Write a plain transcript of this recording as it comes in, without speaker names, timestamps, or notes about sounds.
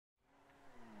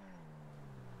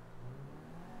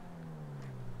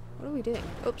are we doing?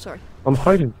 Oh, sorry. I'm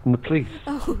hiding from the police.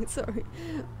 Oh, sorry.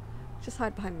 Just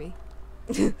hide behind me.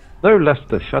 No,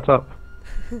 Lester, shut up.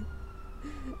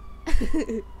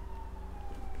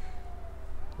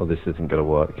 Oh, this isn't gonna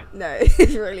work. No,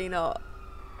 it's really not.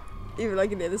 Even I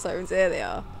can hear the sirens. There they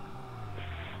are.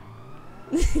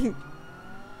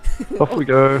 Off we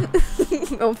go.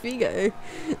 Off we go.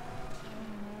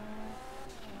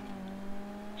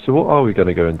 So what are we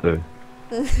gonna go and do?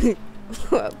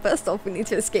 Well, first off, we need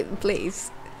to escape the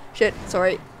police. Shit,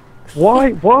 sorry.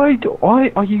 Why are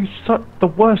you the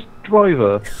worst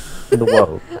driver in the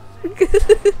world?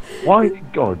 Why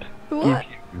did God What?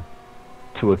 give you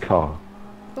to a car?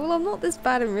 Well, I'm not this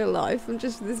bad in real life. I'm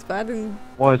just this bad in...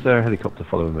 Why is there a helicopter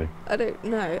following me? I don't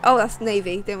know. Oh, that's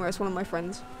Navy. Don't worry, it's one of my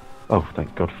friends. Oh,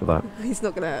 thank God for that. He's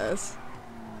not gonna hurt us.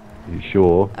 Are you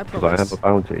sure? I Because I promise. have a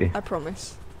bounty. I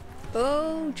promise.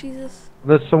 Oh, Jesus.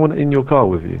 There's someone in your car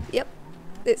with you. Yep.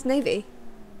 It's Navy.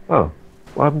 Oh,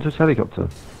 what happened to his helicopter?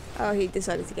 Oh, he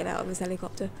decided to get out of his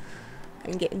helicopter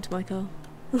and get into my car.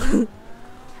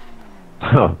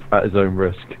 Oh, at his own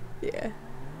risk. Yeah.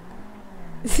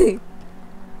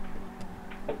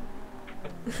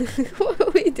 What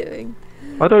are we doing?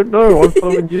 I don't know. I'm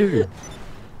following you.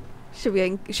 Should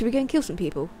we go and kill some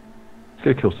people? Let's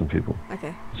go kill some people.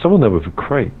 Okay. Someone there with a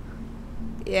crate.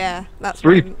 Yeah, that's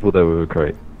 3 fine. people there with a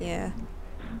crate. Yeah.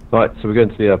 Right, so we're going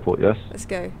to the airport, yes? Let's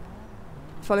go.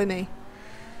 Follow me.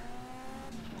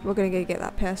 We're gonna go get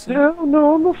that person. Yeah,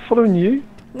 no, I'm not following you.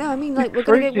 No, I mean like You're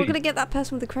we're crazy. gonna get that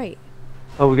person with the crate.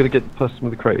 Oh, we're going to get the person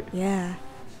with the crate. Yeah.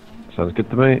 Sounds good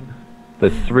to me.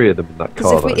 There's 3 of them in that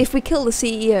Because car, though. if we kill the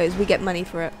CEOs, we get money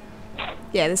for it.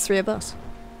 Yeah, there's 3 of us.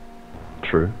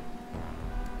 True.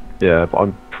 Yeah, but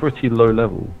I'm pretty low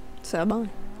level. So am I.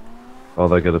 Oh,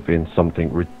 they're going to be in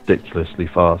something ridiculously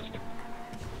fast.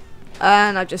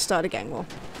 And I've just started a gang war.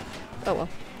 Oh well.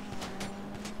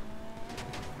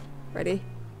 Ready?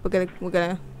 We're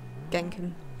gonna gank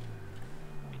him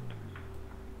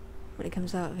when he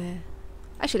comes out of here.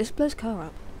 Actually, let's blow his car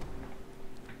up.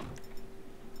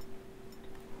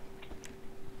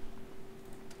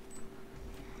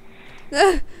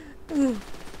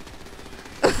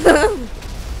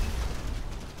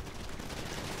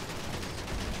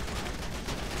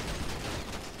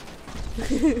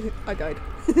 I died.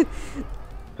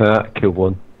 Ah, killed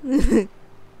one.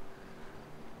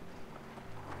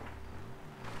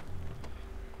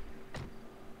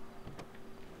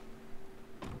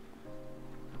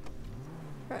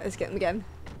 Right, let's get him again.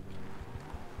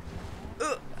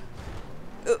 There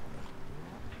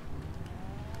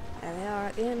they are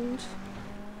at the end.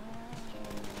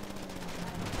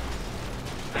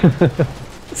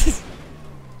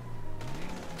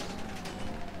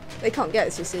 They can't get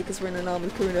us, you see, because we're in an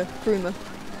armoured Kruma.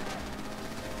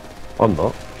 I'm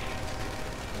not.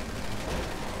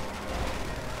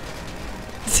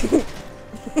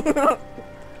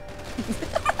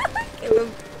 Kill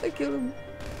him. I killed him.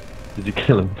 Did you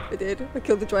kill him? I did. I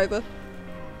killed the driver.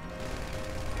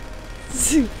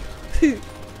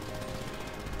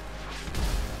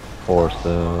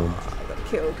 Awesome. I got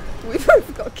killed. We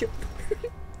both got killed.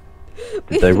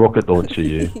 Did they rocket launcher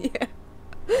you? Yeah.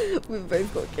 We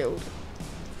both got killed.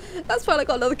 That's fine, I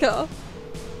got another car.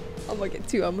 I might get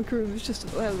 2 armor crews just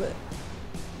for the hell of it.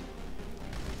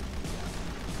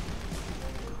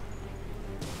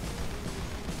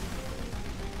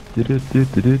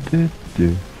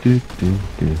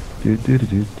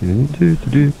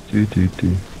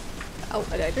 Oh,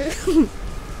 I died.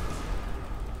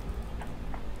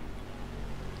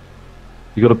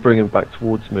 You gotta bring him back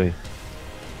towards me.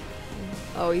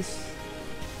 Oh, he's...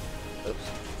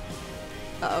 Oops.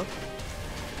 Uh-oh.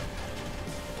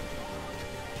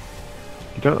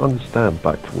 You don't understand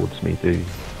back towards me, do you?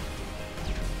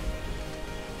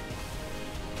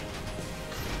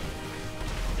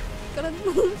 Got him.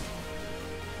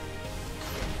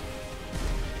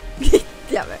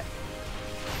 Damn it.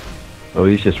 Oh,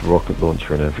 he's just rocket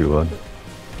launchering everyone.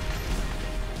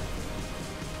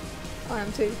 I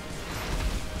am too.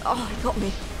 Oh, he got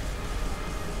me.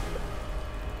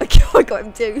 I got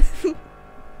him too.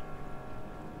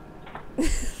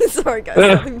 Sorry guys,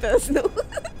 nothing personal.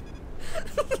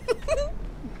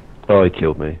 Oh, he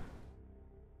killed me.